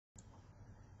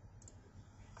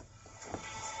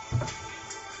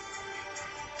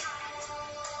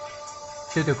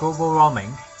Due to global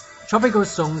warming, tropical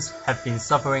zones have been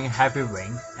suffering heavy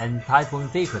rain and typhoon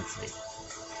frequency.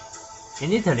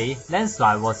 In Italy,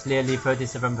 landslide was nearly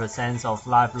 37% of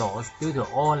life loss due to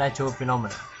all natural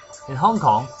phenomena. In Hong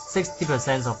Kong,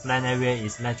 60% of land area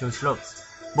is natural slopes.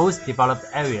 Most developed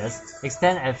areas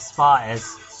extend as far as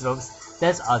slopes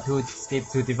that are too steep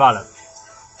to develop.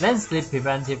 Landslide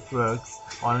preventive works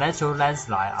on natural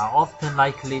landslide are often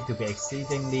likely to be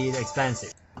exceedingly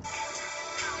expensive.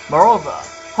 Moreover,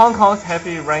 Hong Kong's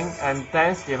heavy rain and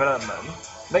dense development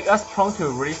make us prone to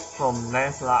risk from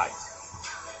landslides.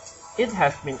 It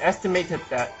has been estimated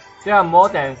that there are more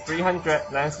than 300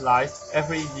 landslides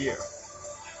every year.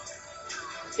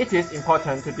 It is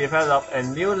important to develop a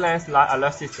new landslide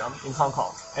alert system in Hong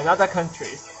Kong and other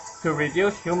countries to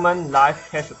reduce human life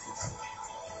casualties.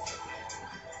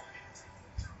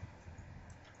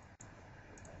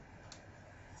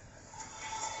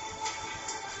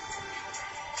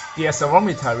 The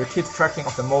accelerometer will keep tracking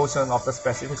of the motion of the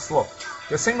specific slope.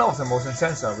 The signal of the motion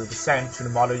sensor will be sent to the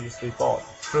model USB board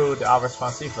through the RF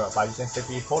transceiver by using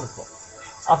CPE protocol.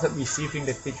 After receiving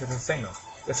the digital signal,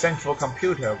 the central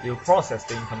computer will process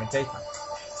the incoming data.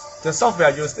 The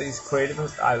software used is created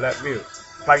by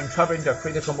LabVIEW. By interpreting the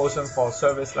critical motion for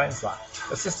service landslide,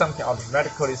 the system can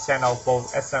automatically send out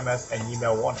both SMS and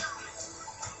email warning.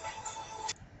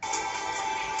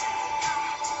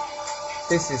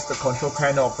 This is the control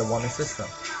panel of the warning system.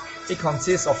 It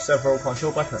consists of several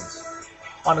control buttons.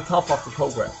 On the top of the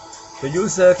program, the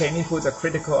user can input the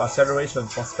critical acceleration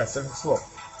for specific slope.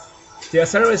 The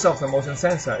acceleration of the motion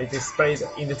sensor is displayed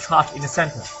in the chart in the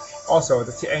center. Also,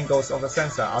 the tip angles of the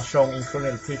sensor are shown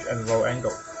including the pitch and roll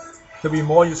angle. To be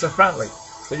more user-friendly,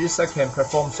 the user can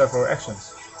perform several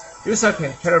actions. User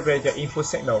can calibrate the input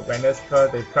signal whenever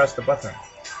they press the button.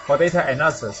 For data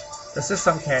analysis, the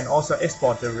system can also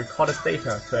export the recorded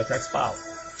data to a text file.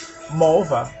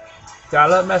 Moreover, the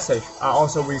alert messages are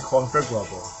also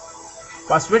reconfigurable.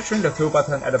 By switching the two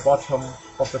buttons at the bottom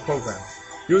of the program,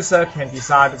 user can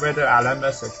decide whether the alert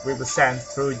message will be sent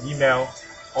through email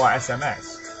or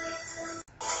SMS.